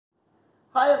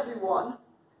Hi everyone,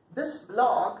 this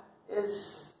vlog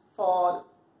is for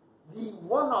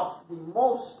one of the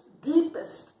most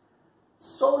deepest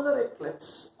solar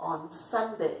eclipse on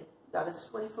Sunday, that is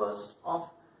 21st of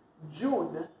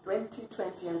June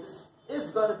 2020, and this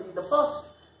is going to be the first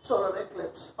solar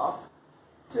eclipse of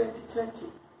 2020.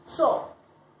 So,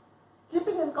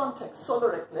 keeping in context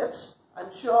solar eclipse,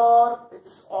 I'm sure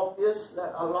it's obvious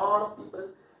that a lot of people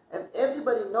and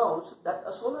everybody knows that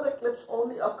a solar eclipse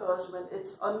only occurs when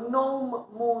it's a no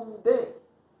moon day.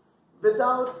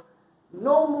 Without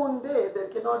no moon day, there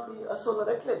cannot be a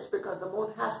solar eclipse because the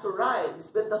moon has to rise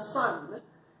with the sun,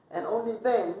 and only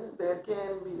then there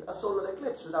can be a solar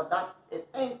eclipse. Without that, it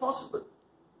ain't possible.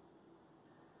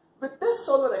 With this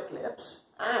solar eclipse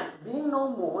and being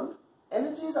no moon,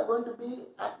 energies are going to be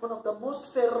at one of the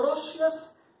most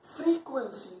ferocious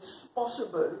frequencies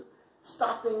possible,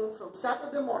 starting from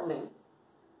Saturday morning,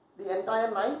 the entire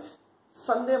night,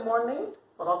 Sunday morning,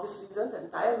 for obvious reasons,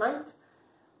 entire night,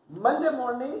 Monday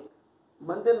morning,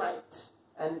 Monday night,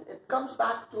 and it comes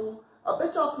back to a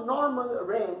bit of normal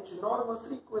range, normal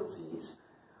frequencies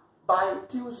by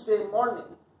Tuesday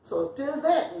morning. So till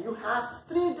then, you have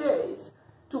 3 days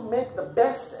to make the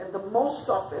best and the most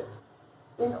of it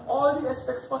in all the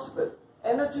aspects possible.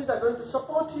 Energies are going to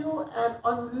support you and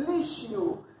unleash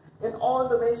you in all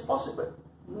the ways possible.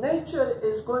 Nature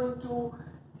is going to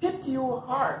hit you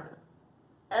hard,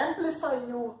 amplify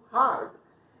you hard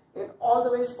in all the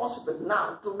ways possible.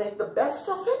 Now, to make the best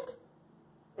of it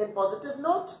in positive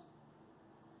note,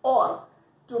 or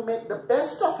to make the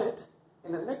best of it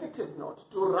in a negative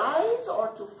note, to rise or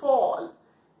to fall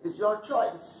is your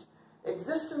choice.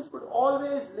 Existence would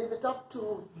always leave it up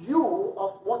to you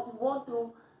of what you want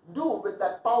to do with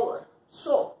that power.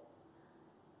 So,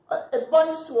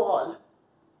 advice to all,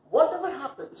 whatever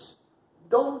happens,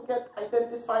 don't get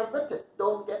identified with it,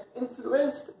 don't get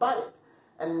influenced by it,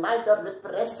 and neither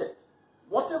repress it.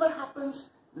 Whatever happens,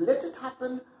 let it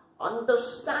happen,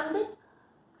 understand it,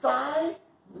 try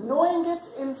knowing it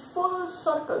in full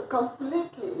circle,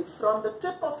 completely, from the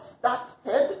tip of that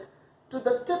head to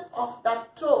the tip of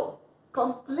that toe,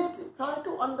 completely. Try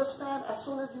to understand. As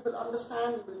soon as you will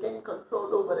understand, you will gain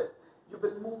control over it. You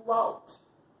will move out.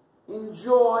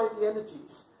 Enjoy the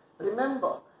energies.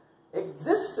 Remember,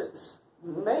 existence,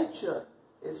 nature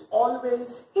is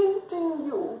always hinting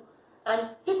you and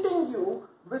hitting you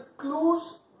with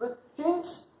clues, with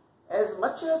hints as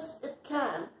much as it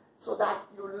can, so that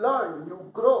you learn, you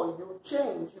grow, you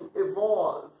change, you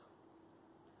evolve.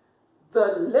 The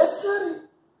lesser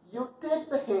you take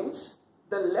the hints,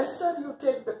 the lesser you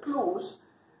take the clues,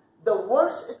 the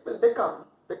worse it will become,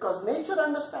 because nature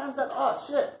understands that, oh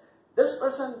shit, this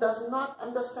person does not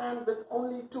understand with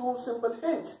only 2 simple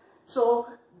hints. So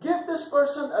give this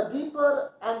person a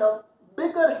deeper and a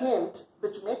bigger hint,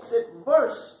 which makes it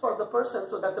worse for the person,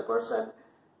 so that the person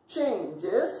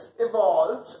changes,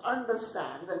 evolves,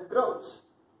 understands, and grows.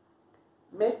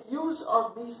 Make use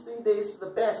of these 3 days to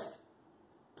the best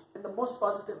in the most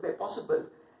positive way possible,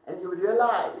 and you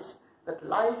realize that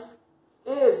life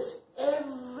is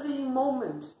every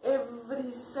moment,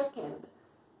 every second,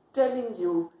 telling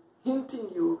you, hinting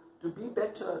you to be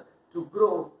better, to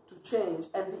grow, to change,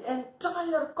 and the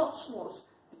entire cosmos,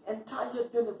 the entire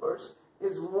universe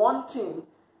is wanting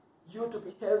you to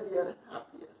be healthier and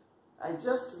happier. I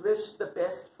just wish the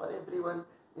best for everyone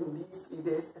in these 3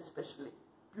 days especially.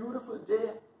 Beautiful day.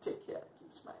 Take care.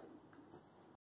 Keep smiling.